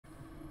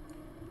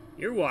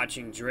You're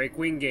watching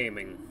Drakewing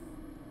Gaming.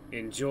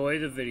 Enjoy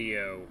the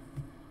video.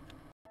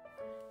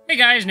 Hey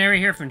guys, Nary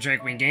here from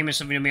Drakewing Gaming.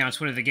 Some of you know me on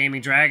Twitter, The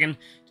Gaming Dragon.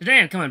 Today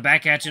I'm coming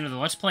back at you into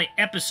the Let's Play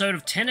episode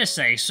of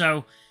Tennessee.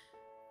 So,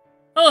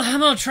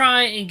 I'm gonna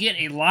try and get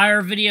a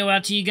liar video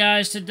out to you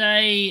guys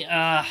today.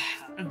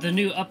 The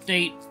new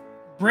update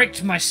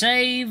bricked my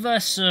save,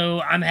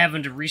 so I'm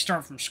having to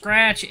restart from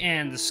scratch,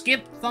 and the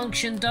skip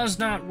function does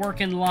not work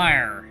in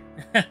liar.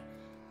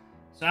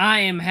 So I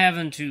am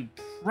having to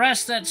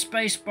press that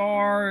space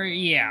bar,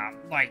 yeah,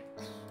 like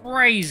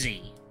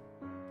crazy.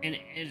 And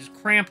it has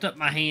cramped up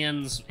my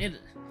hands.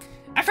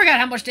 I forgot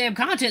how much damn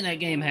content that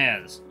game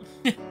has.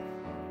 But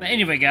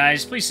anyway,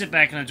 guys, please sit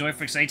back and enjoy for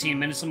the next 18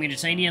 minutes. Let me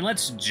entertain you, and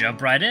let's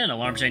jump right in.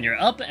 Alarm changer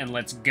up, and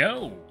let's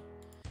go.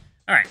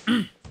 Alright.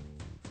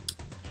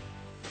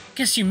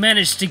 Guess you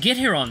managed to get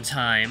here on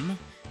time.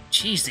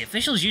 Jeez, the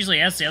officials usually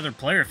ask the other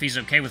player if he's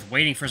okay with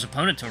waiting for his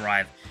opponent to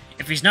arrive.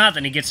 If he's not,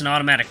 then he gets an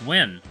automatic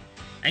win.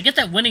 I get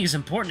that winning is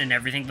important and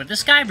everything, but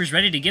this guy was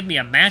ready to give me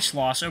a match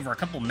loss over a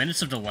couple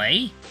minutes of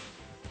delay?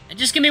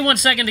 Just give me 1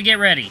 second to get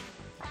ready.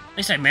 At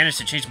least I managed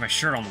to change my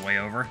shirt on the way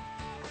over.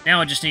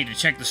 Now I just need to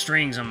check the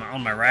strings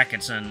on my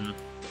rackets and...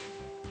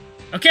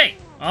 Okay,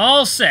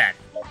 all set.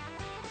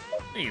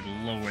 Let me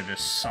lower this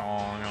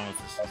song. I don't know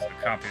if this is a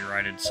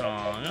copyrighted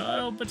song. I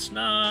hope it's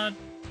not.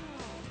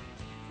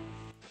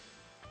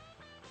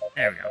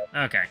 There we go.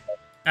 Okay.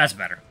 That's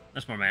better.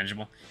 That's more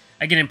manageable.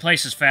 I get in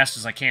place as fast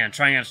as I can,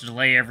 trying not to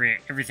delay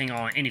everything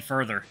on any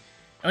further.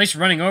 At least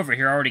running over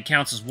here already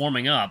counts as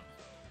warming up.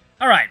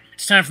 Alright,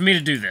 it's time for me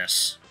to do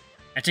this.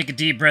 I take a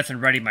deep breath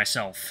and ready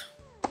myself.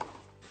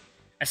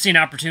 I see an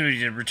opportunity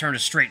to return a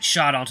straight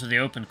shot onto the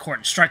open court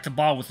and strike the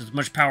ball with as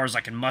much power as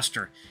I can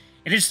muster.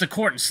 It hits the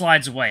court and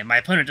slides away. My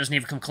opponent doesn't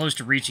even come close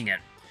to reaching it.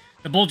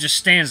 The bull just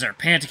stands there,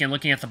 panting and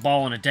looking at the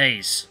ball in a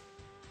daze.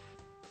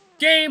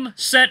 Game,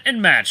 set,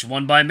 and match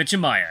won by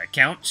Michimaya.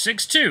 Count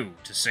 6-2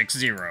 to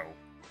 6-0.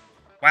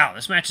 Wow,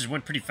 this match has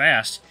went pretty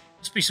fast.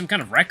 Must be some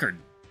kind of record.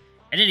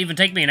 It didn't even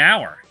take me an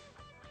hour.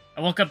 I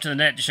walk up to the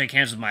net to shake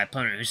hands with my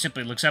opponent, who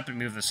simply looks up at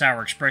me with a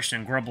sour expression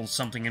and grumbles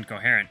something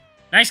incoherent.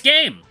 Nice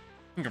game!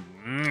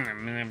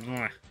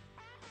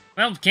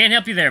 Well, can't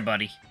help you there,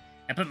 buddy.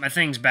 I put my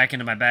things back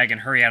into my bag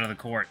and hurry out of the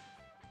court.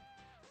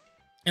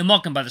 I'm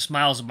welcomed by the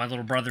smiles of my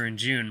little brother in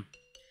June.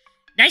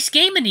 Nice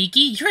game,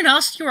 Aniki. You're an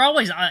awesome.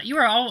 You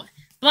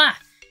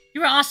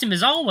were awesome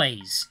as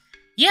always.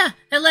 Yeah,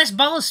 that last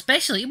ball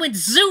especially. It went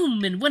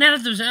zoom and went out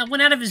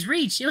of his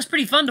reach. It was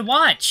pretty fun to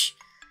watch.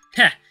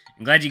 Heh,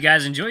 I'm glad you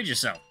guys enjoyed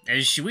yourself.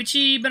 Has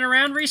Shoichi been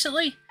around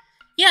recently?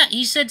 Yeah,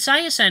 he said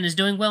Saya-san is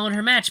doing well in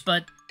her match,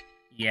 but...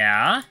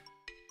 Yeah?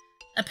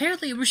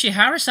 Apparently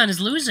Urushihara-san is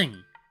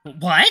losing.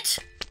 What?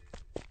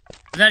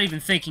 Without even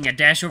thinking, I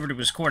dash over to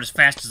his court as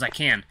fast as I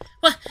can.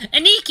 What?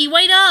 Aniki,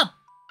 wait up!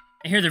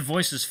 I hear their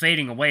voices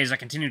fading away as I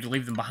continue to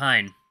leave them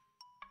behind.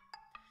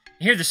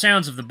 I hear the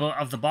sounds of the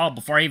ball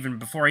before I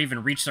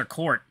even reach their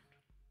court.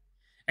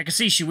 I can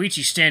see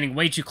Shoichi standing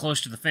way too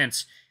close to the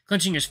fence,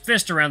 clenching his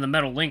fist around the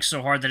metal link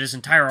so hard that his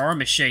entire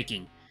arm is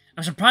shaking.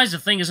 I'm surprised the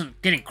thing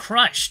isn't getting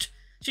crushed.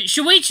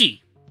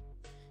 Shoichi!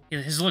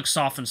 His look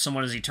softens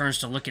somewhat as he turns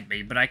to look at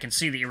me, but I can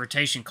see the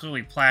irritation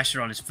clearly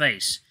plastered on his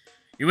face.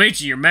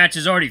 Yuuichi, your match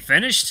is already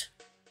finished?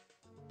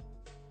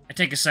 I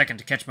take a second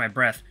to catch my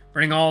breath.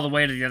 Running all the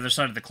way to the other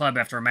side of the club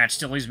after a match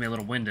still leaves me a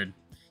little winded.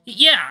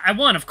 Yeah, I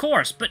won, of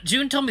course, but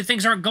June told me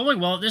things aren't going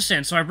well at this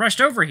end, so I rushed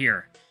over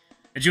here.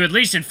 Did you at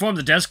least inform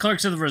the desk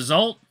clerks of the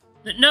result?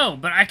 No,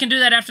 but I can do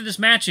that after this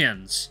match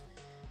ends.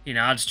 He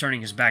nods,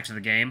 turning his back to the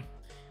game.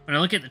 When I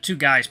look at the two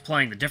guys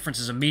playing, the difference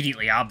is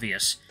immediately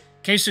obvious.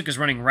 Kei-kun is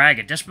running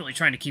ragged, desperately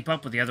trying to keep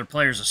up with the other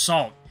player's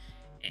assault.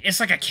 It's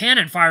like a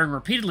cannon firing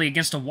repeatedly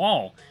against a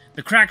wall,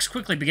 the cracks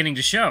quickly beginning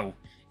to show.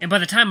 And by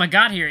the time I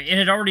got here, it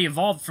had already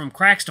evolved from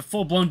cracks to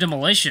full-blown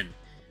demolition.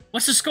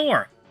 What's the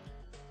score?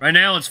 Right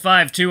now, it's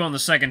 5-2 on the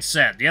second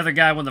set. The other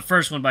guy won the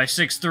first one by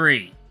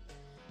 6-3.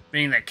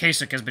 Meaning that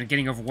Kei-kun has been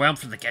getting overwhelmed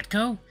from the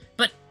get-go?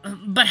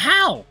 But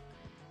how?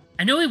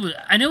 I know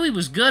he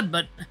was good,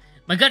 but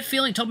my gut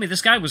feeling told me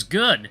this guy was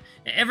good.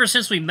 Ever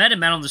since we met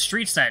him out on the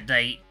streets that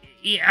day,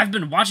 I've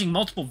been watching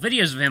multiple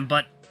videos of him,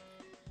 but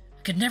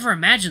I could never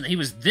imagine that he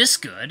was this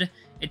good.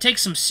 It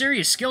takes some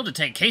serious skill to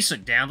take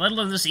Kei-kun down, let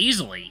alone this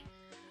easily.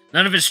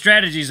 None of his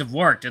strategies have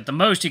worked. At the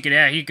most,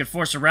 he could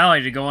force a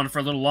rally to go on for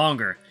a little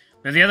longer.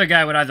 But the other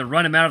guy would either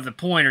run him out of the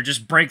point or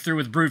just break through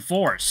with brute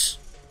force.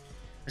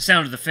 The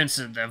sound of the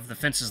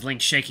fence's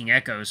link shaking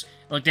echoes.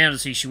 I look down to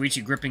see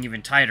Shoichi gripping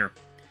even tighter.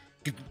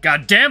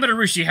 God damn it,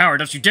 Urushihara,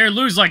 don't you dare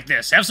lose like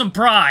this! Have some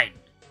pride!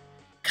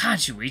 God,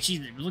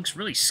 Shoichi, it looks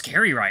really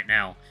scary right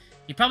now.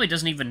 He probably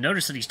doesn't even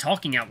notice that he's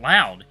talking out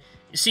loud.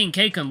 Seeing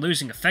Kei-kun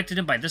losing affected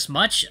him by this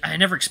much? I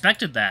never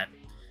expected that.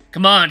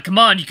 Come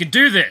on, you can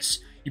do this!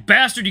 You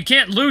bastard, you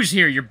can't lose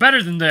here, you're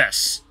better than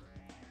this!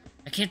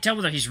 I can't tell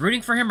whether he's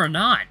rooting for him or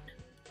not.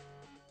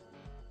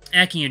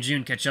 Aki and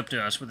June catch up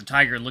to us, with the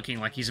tiger looking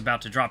like he's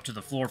about to drop to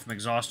the floor from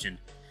exhaustion.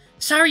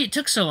 Sorry it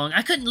took so long.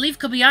 I couldn't leave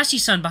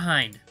Kobayashi-san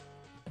behind.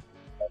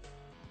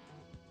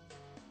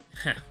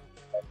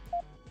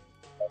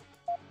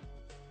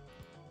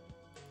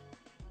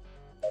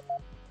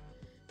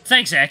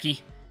 Thanks,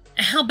 Aki.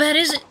 How bad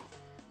is it?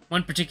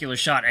 One particular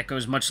shot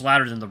echoes much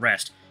louder than the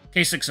rest.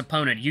 Keisuk's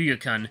opponent,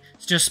 Yuuichi,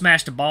 just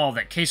smashed a ball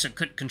that Keisuk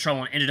couldn't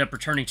control and ended up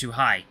returning too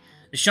high.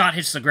 The shot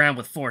hits the ground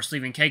with force,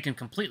 leaving Kei-kun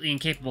completely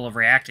incapable of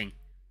reacting.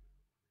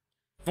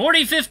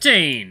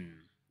 40-15!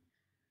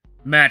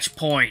 Match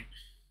point.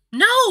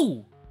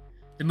 No!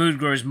 The mood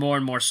grows more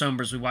and more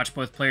somber as we watch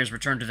both players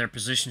return to their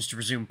positions to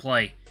resume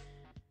play.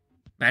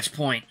 Match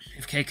point.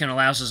 If Kei-kun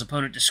allows his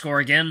opponent to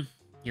score again,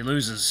 he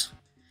loses.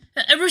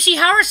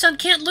 Urushihara-san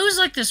can't lose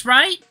like this,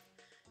 right?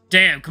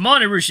 Damn, come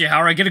on,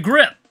 Urushihara, get a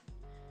grip!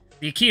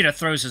 The Akita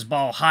throws his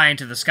ball high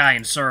into the sky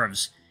and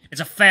serves. It's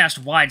a fast,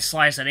 wide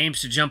slice that aims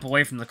to jump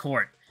away from the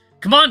court.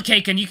 Come on,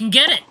 Kei-kun, you can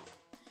get it!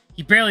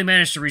 He barely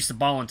managed to reach the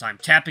ball in time,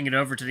 tapping it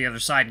over to the other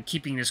side and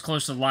keeping it as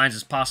close to the lines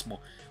as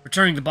possible,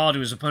 returning the ball to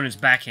his opponent's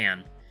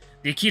backhand.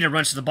 The Akita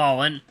runs to the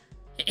ball and...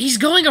 He's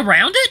going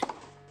around it?!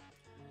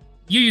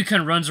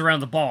 Yuuichi runs around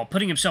the ball,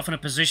 putting himself in a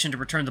position to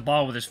return the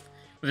ball with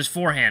his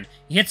forehand.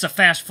 He hits a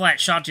fast, flat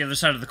shot to the other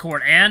side of the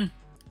court, and...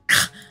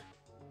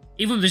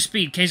 Even with his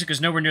speed, Keisuk is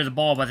nowhere near the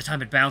ball by the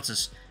time it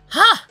bounces.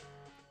 Ha!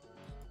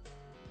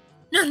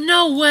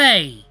 No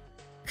way!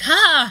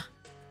 Ha!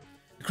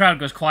 The crowd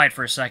goes quiet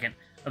for a second,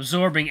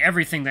 absorbing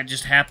everything that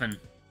just happened.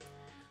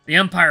 The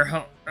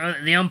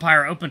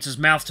umpire opens his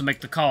mouth to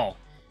make the call.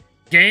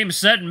 Game,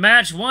 set, and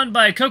match won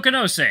by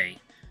Kokonose.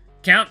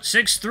 Count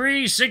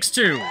 6-3,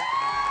 6-2.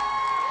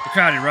 The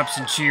crowd erupts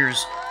in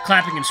cheers,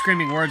 clapping and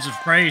screaming words of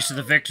praise to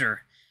the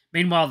victor.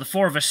 Meanwhile, the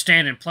four of us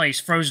stand in place,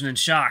 frozen in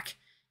shock.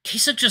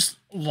 Keisuk just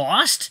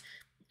lost?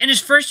 In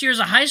his first year as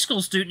a high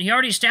school student, he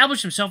already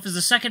established himself as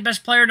the second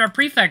best player in our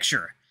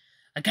prefecture.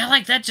 A guy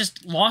like that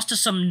just lost to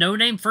some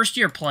no-name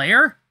first-year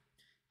player?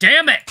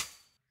 Damn it!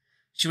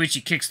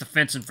 Shoichi kicks the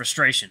fence in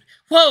frustration.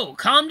 Whoa,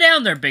 calm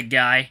down there, big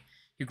guy.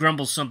 He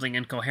grumbles something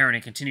incoherent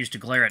and continues to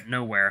glare at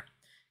nowhere.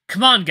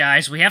 Come on,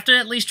 guys, we have to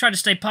at least try to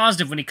stay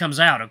positive when he comes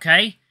out,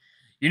 okay?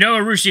 You know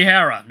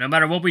Urushihara, no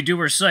matter what we do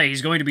or say,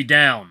 he's going to be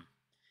down.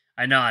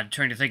 I nod,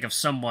 trying to think of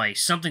some way,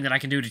 something that I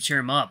can do to cheer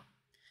him up.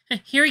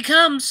 Here he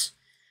comes!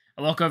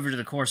 I walk over to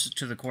the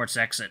court's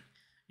exit.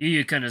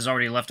 Yuuichi has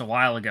already left a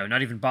while ago,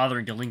 not even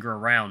bothering to linger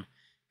around.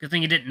 Good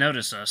thing he didn't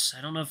notice us.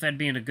 I don't know if I'd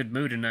be in a good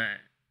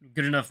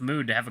enough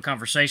mood to have a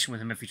conversation with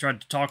him if he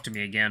tried to talk to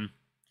me again.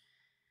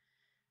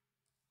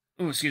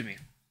 Ooh, excuse me.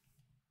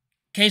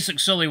 Keisuk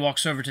slowly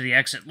walks over to the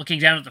exit, looking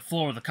down at the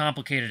floor with a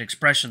complicated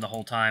expression the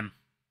whole time.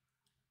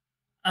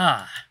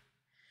 Ah.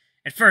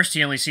 At first,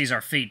 he only sees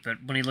our feet, but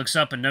when he looks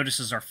up and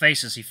notices our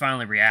faces, he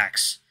finally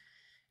reacts.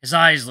 His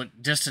eyes look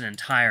distant and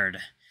tired.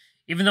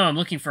 Even though I'm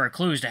looking for a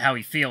clue as to how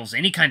he feels,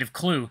 any kind of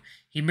clue,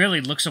 he merely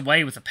looks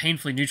away with a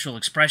painfully neutral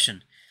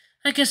expression.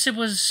 I guess it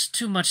was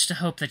too much to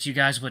hope that you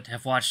guys would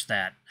have watched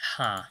that,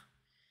 huh?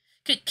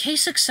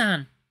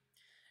 Keisuk-san.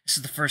 This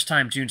is the first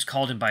time June's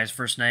called him by his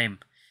first name.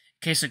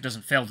 Keisuk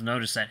doesn't fail to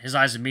notice that, his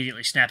eyes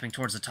immediately snapping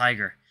towards the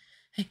tiger.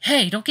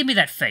 Hey, don't give me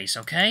that face,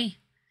 okay?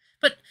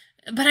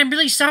 But I'm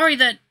really sorry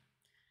that...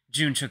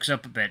 June chokes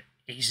up a bit.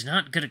 He's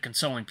not good at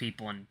consoling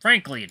people, and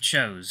frankly, it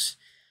shows.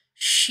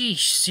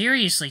 Sheesh,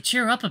 seriously,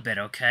 cheer up a bit,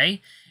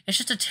 okay? It's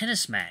just a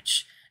tennis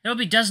match. There will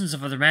be dozens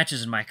of other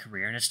matches in my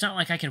career, and it's not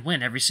like I can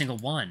win every single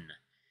one.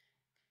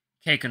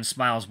 Kei-kun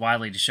smiles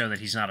widely to show that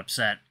he's not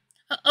upset.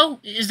 Oh,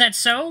 is that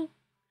so?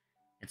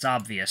 It's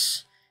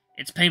obvious.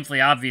 It's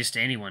painfully obvious to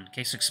anyone.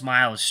 Keisuk's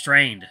smile is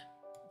strained.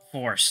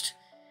 Forced.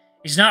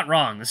 He's not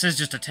wrong. This is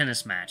just a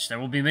tennis match. There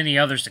will be many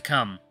others to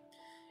come.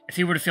 If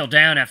he were to feel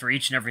down after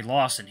each and every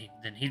loss,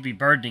 then he'd be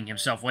burdening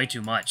himself way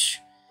too much.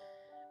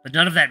 But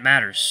none of that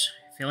matters.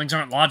 Feelings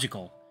aren't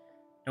logical.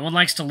 No one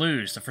likes to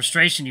lose. The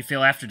frustration you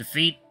feel after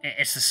defeat,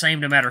 it's the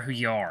same no matter who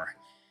you are.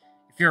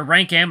 If you're a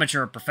rank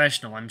amateur or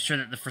professional, I'm sure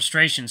that the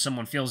frustration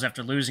someone feels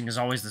after losing is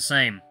always the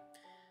same.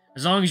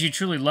 As long as you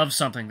truly love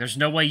something, there's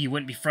no way you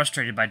wouldn't be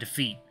frustrated by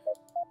defeat.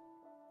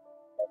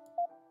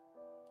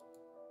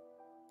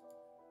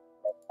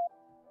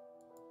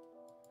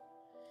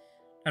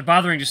 Not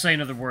bothering to say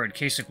another word,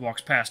 Keisuk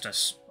walks past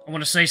us. I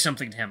want to say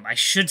something to him. I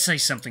should say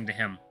something to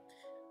him.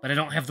 But I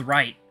don't have the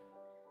right.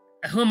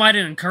 Who am I to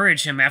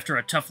encourage him after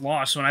a tough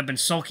loss when I've been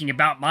sulking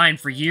about mine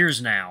for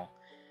years now?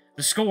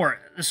 The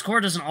score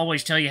doesn't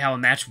always tell you how a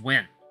match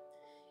went.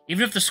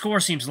 Even if the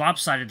score seems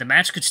lopsided, the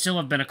match could still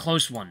have been a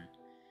close one.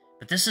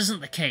 But this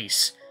isn't the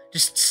case.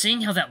 Just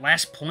seeing how that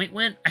last point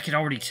went, I could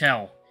already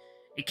tell.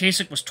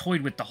 Keisuk was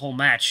toyed with the whole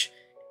match.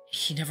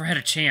 He never had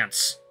a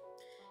chance.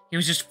 He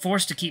was just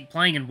forced to keep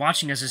playing and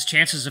watching as his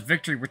chances of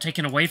victory were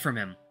taken away from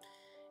him.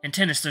 In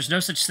tennis, there's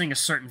no such thing as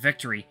certain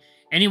victory.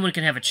 Anyone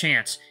can have a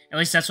chance. At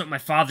least that's what my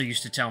father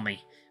used to tell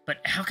me. But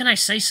how can I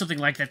say something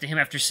like that to him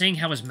after seeing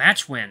how his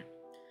match went?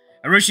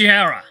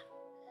 Urushihara!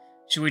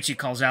 Shoichi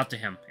calls out to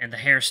him, and the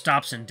hare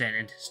stops in dead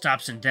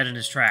in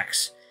his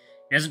tracks.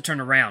 He doesn't turn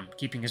around,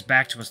 keeping his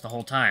back to us the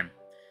whole time.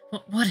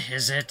 What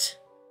is it?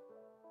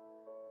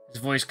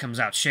 His voice comes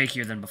out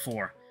shakier than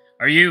before.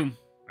 Are you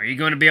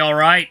going to be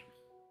alright?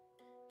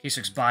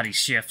 Keisuk's body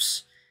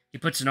shifts. He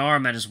puts an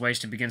arm at his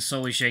waist and begins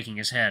slowly shaking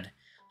his head.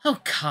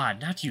 Oh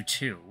God, not you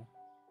too.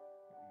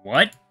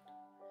 What?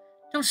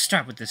 Don't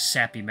start with this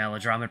sappy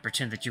melodrama and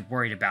pretend that you're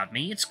worried about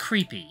me. It's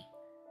creepy.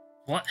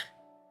 What?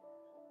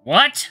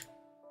 What?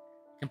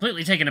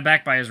 Completely taken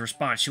aback by his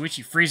response,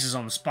 Shoichi freezes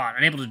on the spot,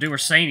 unable to do or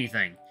say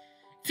anything.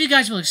 If you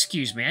guys will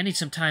excuse me, I need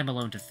some time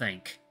alone to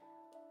think.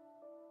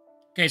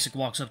 Kei-kun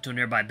walks up to a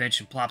nearby bench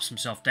and plops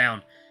himself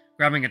down,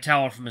 grabbing a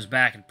towel from his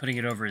back and putting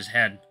it over his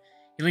head.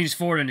 He leans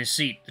forward in his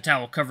seat, the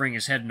towel covering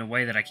his head in a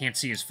way that I can't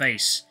see his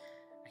face.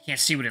 I can't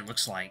see what it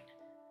looks like.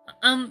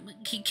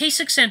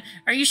 Kei-kun,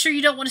 are you sure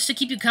you don't want us to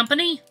keep you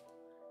company?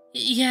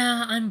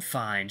 Yeah, I'm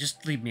fine.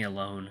 Just leave me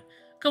alone.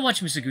 Go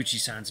watch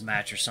Misaguchi-san's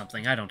match or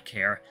something. I don't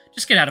care.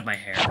 Just get out of my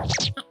hair.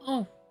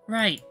 Oh,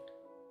 right.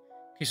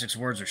 Kei-kun's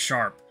words are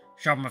sharp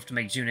enough to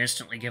make June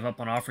instantly give up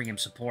on offering him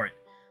support.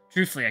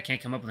 Truthfully, I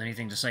can't come up with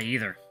anything to say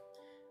either.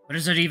 What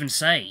does it even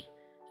say?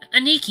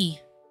 Aniki.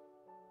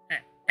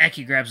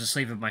 Aki grabs the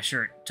sleeve of my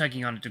shirt,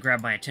 tugging on it to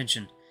grab my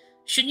attention.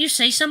 Shouldn't you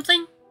say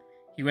something?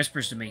 He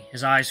whispers to me,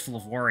 his eyes full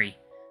of worry.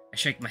 I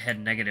shake my head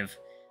negative.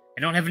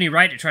 I don't have any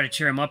right to try to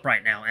cheer him up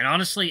right now, and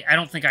honestly, I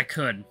don't think I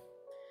could.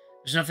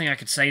 There's nothing I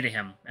could say to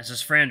him, as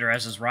his friend or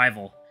as his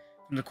rival.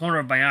 From the corner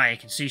of my eye, I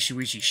can see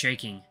Shoichi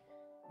shaking.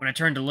 When I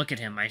turn to look at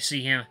him, I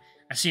see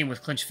him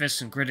with clenched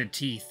fists and gritted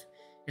teeth.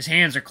 His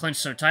hands are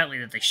clenched so tightly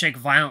that they shake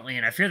violently,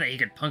 and I fear that he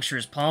could puncture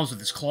his palms with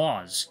his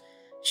claws.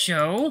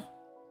 Sho?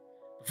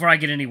 Before I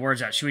get any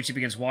words out, Shoichi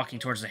begins walking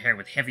towards the hair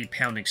with heavy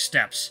pounding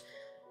steps.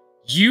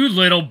 You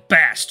little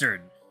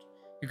bastard!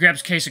 He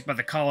grabs Kei-kun by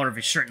the collar of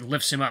his shirt and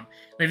lifts him up,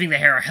 leaving the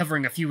hair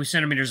hovering a few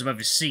centimeters above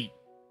his seat.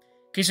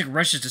 Kei-kun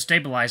rushes to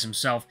stabilize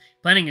himself,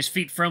 planting his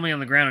feet firmly on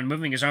the ground and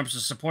moving his arms to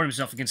support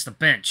himself against the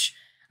bench.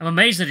 I'm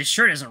amazed that his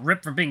shirt isn't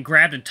ripped from being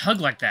grabbed and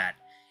tugged like that.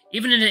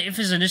 Even if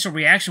his initial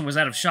reaction was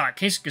out of shock,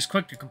 Kei-kun is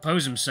quick to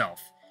compose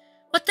himself.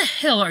 What the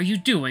hell are you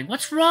doing?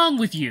 What's wrong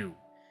with you?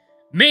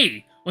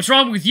 Me? What's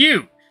wrong with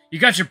you? You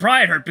got your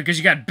pride hurt because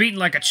you got beaten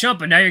like a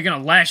chump and now you're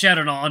gonna lash out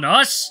on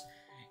us?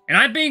 And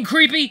I'm being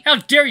creepy? How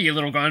dare you,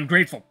 little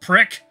ungrateful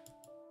prick!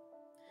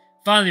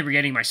 Finally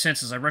regaining my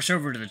senses, I rush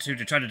over to the two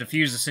to try to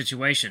defuse the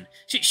situation.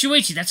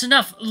 Shoichi, that's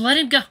enough! Let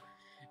him go! As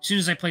soon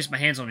as I place my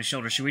hands on his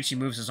shoulder, Shoichi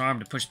moves his arm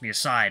to push me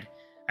aside.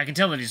 I can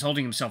tell that he's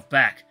holding himself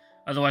back.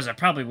 Otherwise, I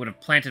probably would have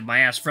planted my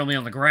ass firmly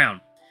on the ground.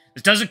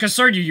 This doesn't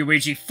concern you,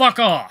 Yuuichi! Fuck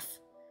off!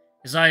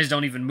 His eyes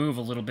don't even move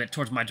a little bit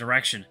towards my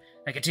direction.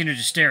 I continue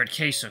to stare at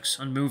Kei-kun,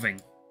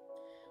 unmoving.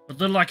 What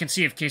little I can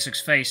see of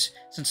Kei-kun's face,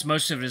 since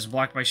most of it is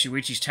blocked by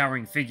Shoichi's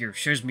towering figure,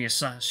 shows me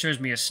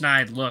a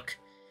snide look.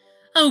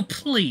 Oh,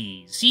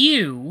 please,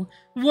 you?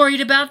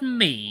 Worried about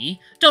me?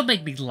 Don't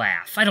make me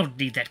laugh. I don't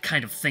need that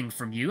kind of thing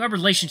from you. Our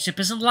relationship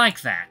isn't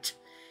like that.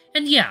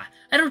 And yeah,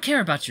 I don't care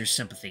about your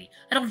sympathy.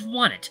 I don't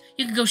want it.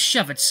 You can go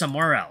shove it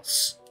somewhere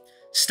else.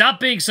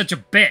 Stop being such a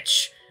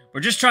bitch. We're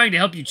just trying to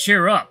help you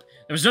cheer up.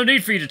 There was no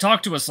need for you to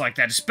talk to us like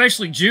that,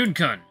 especially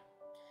June-kun.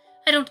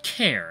 I don't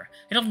care.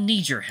 I don't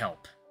need your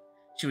help.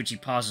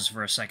 Shoichi pauses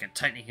for a second,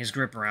 tightening his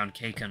grip around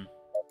Kei-kun.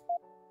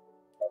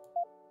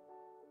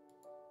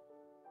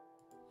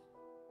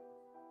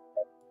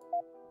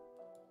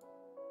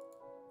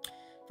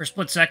 For a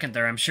split second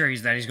there, I'm sure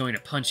he's going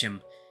to punch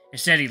him.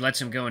 Instead, he lets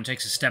him go and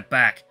takes a step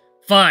back.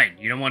 Fine,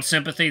 you don't want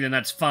sympathy? Then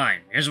that's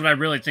fine. Here's what I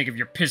really think of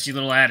your pissy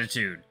little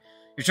attitude.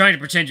 You're trying to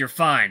pretend you're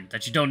fine,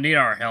 that you don't need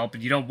our help,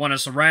 and you don't want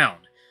us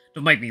around.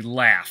 Don't make me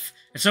laugh.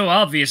 It's so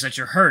obvious that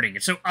you're hurting.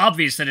 It's so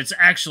obvious that it's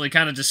actually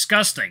kind of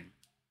disgusting.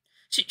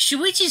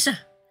 Shoichi-san!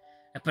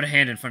 I put a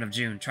hand in front of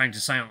June, trying to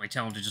silently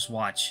tell him to just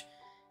watch.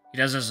 He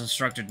does as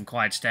instructed and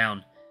quiets down.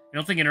 I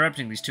don't think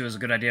interrupting these two is a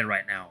good idea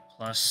right now.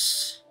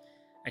 Plus,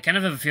 I kind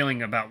of have a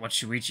feeling about what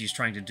Shoichi is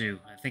trying to do.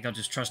 I think I'll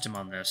just trust him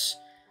on this.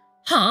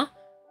 Huh?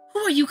 Who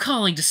are you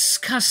calling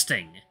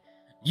disgusting?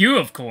 You,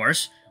 of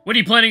course. What are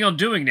you planning on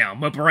doing now?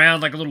 Mope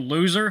around like a little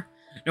loser?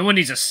 No one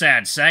needs a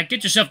sad sack.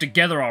 Get yourself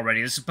together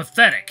already. This is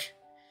pathetic.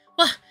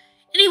 What?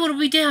 Anyone will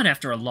be down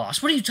after a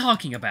loss. What are you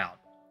talking about?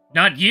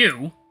 Not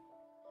you.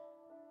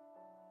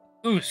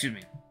 Ooh, excuse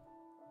me.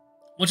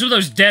 What's with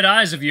those dead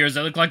eyes of yours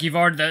that look like you've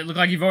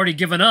already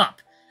given up?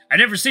 I've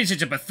never seen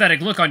such a pathetic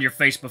look on your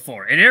face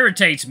before. It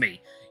irritates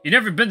me. You've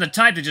never been the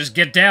type to just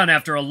get down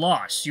after a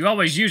loss. You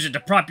always use it to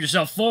prop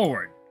yourself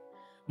forward.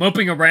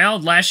 Moping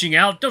around, lashing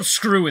out, don't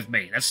screw with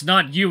me. That's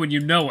not you and you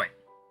know it.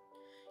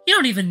 You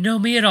don't even know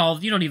me at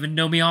all. You don't even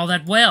know me all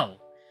that well.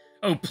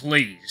 Oh,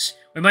 please.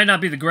 We might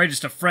not be the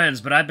greatest of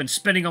friends, but I've been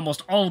spending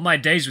almost all of my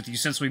days with you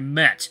since we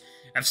met.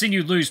 I've seen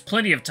you lose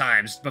plenty of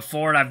times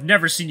before, and I've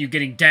never seen you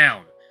getting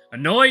down.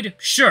 Annoyed?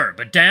 Sure,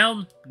 but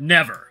down?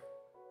 Never.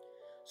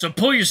 So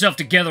pull yourself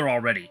together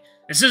already.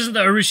 This isn't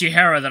the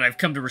Urushihara that I've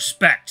come to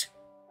respect.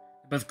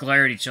 We both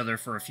glare at each other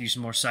for a few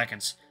more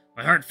seconds.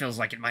 My heart feels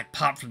like it might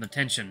pop from the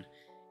tension.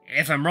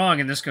 If I'm wrong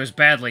and this goes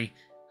badly,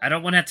 I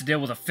don't want to have to deal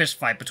with a fist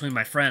fight between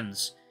my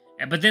friends.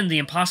 But then the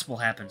impossible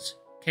happens.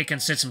 Kei-kun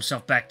sits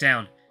himself back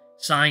down,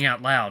 sighing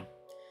out loud.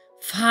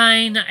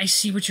 Fine, I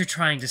see what you're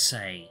trying to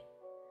say.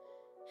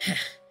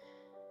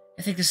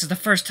 I think this is the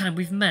first time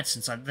we've met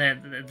since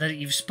that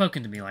you've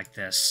spoken to me like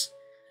this.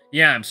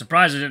 Yeah, I'm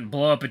surprised I didn't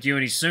blow up at you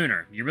any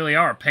sooner. You really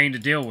are a pain to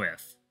deal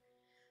with.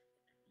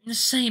 The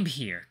same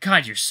here.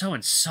 God, you're so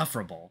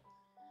insufferable.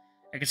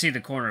 I could see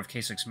the corner of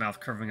Kasuk's mouth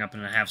curving up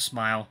in a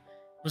half-smile.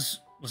 Was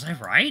I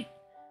right?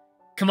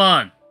 Come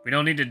on! We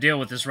don't need to deal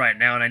with this right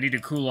now, and I need to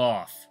cool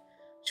off.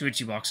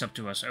 Shoichi walks up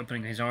to us,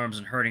 opening his arms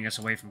and herding us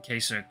away from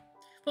Kasuk.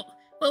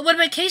 Well, what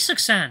about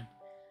Kasuk-san?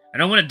 I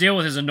don't want to deal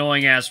with his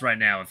annoying ass right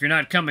now. If you're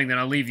not coming, then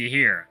I'll leave you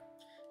here.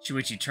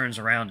 Shoichi turns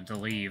around to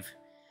leave.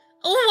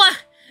 Oh,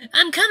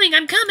 I'm coming!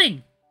 I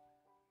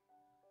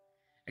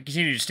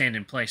continue to stand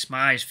in place,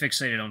 my eyes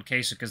fixated on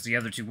Kasuk as the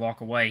other two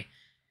walk away.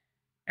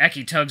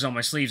 Aki tugs on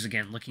my sleeves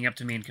again, looking up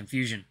to me in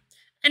confusion.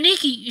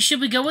 Aniki, should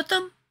we go with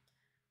them?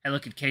 I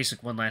look at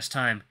Kasuk one last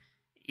time.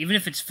 Even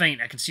if it's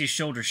faint, I can see his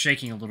shoulders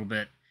shaking a little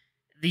bit.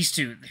 These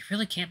two, they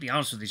really can't be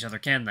honest with each other,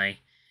 can they?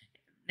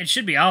 It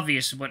should be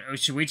obvious what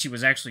Shoichi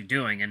was actually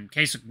doing, and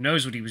Kasuk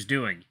knows what he was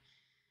doing.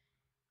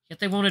 Yet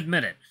they won't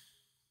admit it.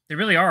 They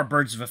really are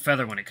birds of a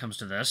feather when it comes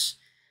to this.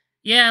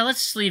 Yeah,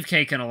 let's leave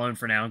Kei-kun alone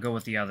for now and go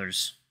with the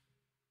others.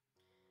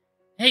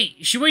 Hey,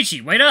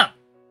 Shoichi, wait up!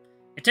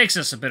 It takes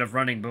us a bit of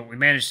running, but we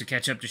manage to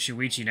catch up to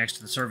Shoichi next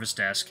to the service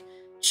desk.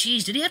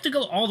 Jeez, did he have to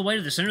go all the way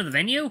to the center of the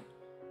venue?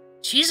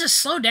 Jesus,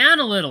 slow down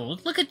a little.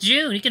 Look at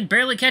June, he can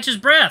barely catch his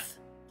breath.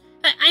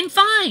 I'm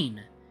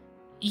fine.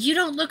 You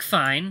don't look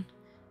fine.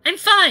 I'm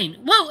fine.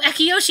 Whoa,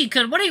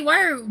 Akiyoshi-kun,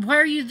 why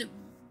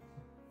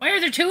are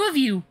there two of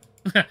you?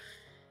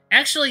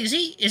 Actually, is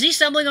he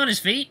stumbling on his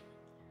feet?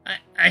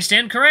 I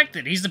stand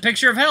corrected. He's the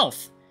picture of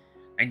health.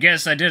 I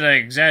guess I did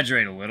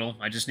exaggerate a little.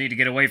 I just need to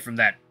get away from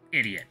that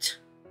idiot.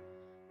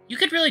 You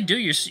could really do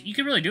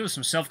it with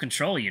some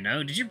self-control, you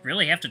know. Did you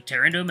really have to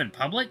tear into him in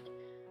public?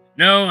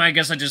 No, I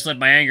guess I just let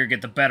my anger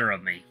get the better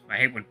of me. I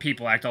hate when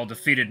people act all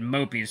defeated and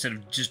mopey instead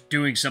of just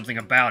doing something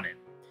about it.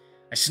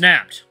 I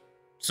snapped.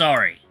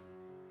 Sorry.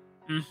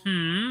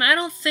 I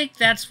don't think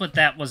that's what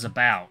that was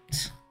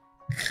about.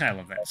 I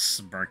love that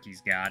smirk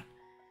he's got.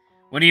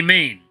 What do you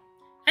mean?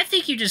 I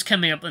think you're just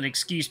coming up with an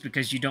excuse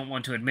because you don't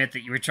want to admit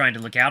that you were trying to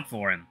look out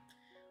for him.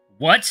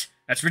 What?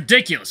 That's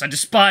ridiculous. I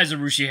despise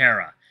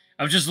Urushihara.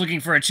 I was just looking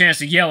for a chance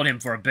to yell at him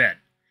for a bit.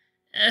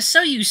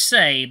 So you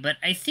say, but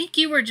I think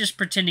you were just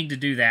pretending to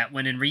do that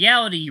when in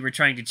reality you were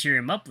trying to cheer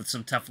him up with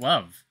some tough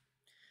love.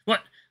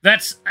 What?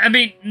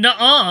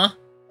 Nuh-uh.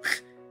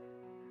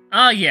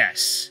 Ah,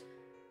 yes.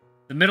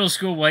 The middle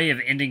school way of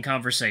ending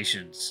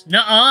conversations.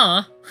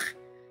 Nuh-uh.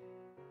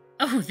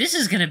 Oh, this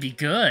is gonna be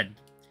good.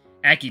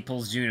 Aki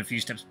pulls June a few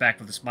steps back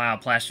with a smile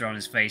plastered on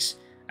his face.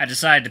 I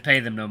decided to pay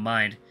them no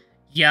mind.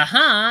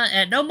 Yaha,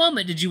 at no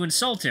moment did you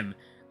insult him.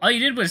 All you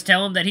did was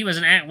tell him that he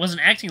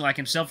wasn't acting like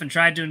himself and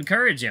tried to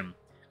encourage him.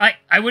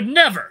 I would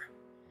never!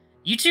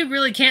 You two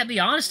really can't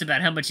be honest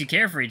about how much you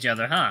care for each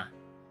other, huh?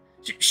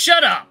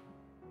 Shut up!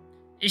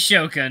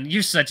 Shogun,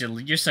 you're such a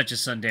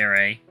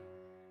tsundere.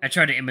 I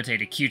try to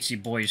imitate a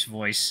cutesy, boyish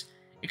voice.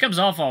 It comes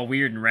off all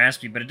weird and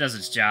raspy, but it does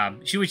its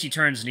job. Shoichi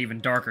turns an even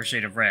darker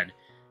shade of red.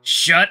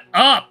 Shut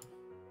up!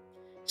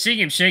 Seeing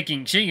him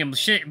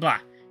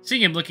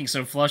looking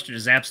so flustered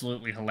is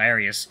absolutely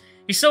hilarious.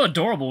 He's so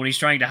adorable when he's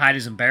trying to hide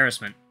his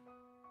embarrassment.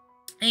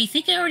 I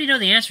think I already know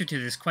the answer to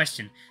this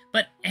question,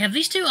 but have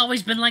these two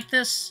always been like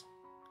this?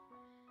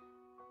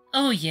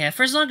 Oh yeah,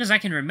 for as long as I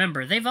can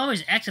remember, they've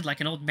always acted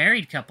like an old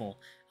married couple,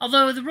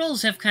 although the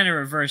roles have kind of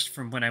reversed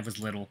from when I was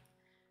little.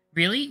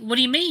 Really? What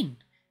do you mean?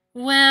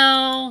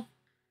 Well...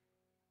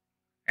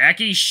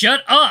 Aki,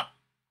 shut up!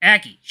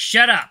 Aki,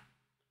 shut up!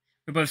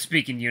 We both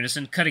speak in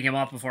unison, cutting him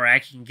off before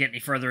Aki can get any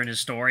further in his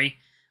story.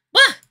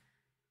 What?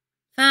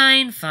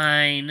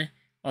 Fine.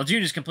 While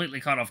June is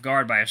completely caught off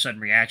guard by her sudden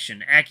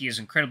reaction, Aki is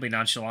incredibly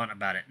nonchalant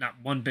about it, not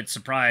one bit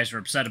surprised or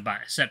upset by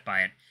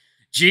it.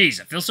 Jeez,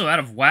 I feel so out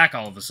of whack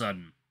all of a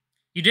sudden.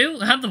 You do?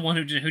 I'm the one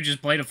who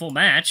just played a full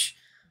match.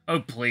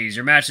 Oh please,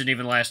 your match didn't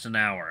even last an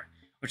hour.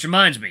 Which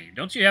reminds me,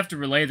 don't you have to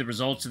relay the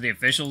results to the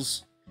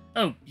officials?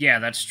 Oh, yeah,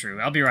 that's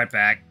true. I'll be right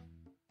back.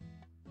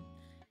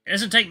 It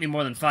doesn't take me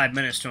more than 5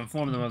 minutes to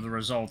inform them of the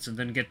results and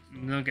then get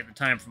the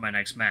time for my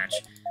next match.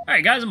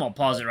 Alright guys, I'm gonna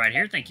pause it right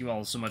here. Thank you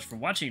all so much for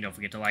watching. Don't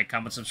forget to like,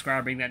 comment,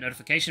 subscribe, ring that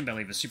notification bell,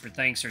 leave a super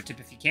thanks or a tip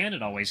if you can.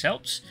 It always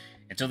helps.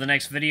 Until the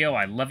next video,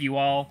 I love you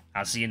all.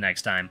 I'll see you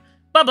next time.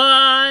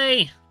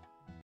 Bye-bye!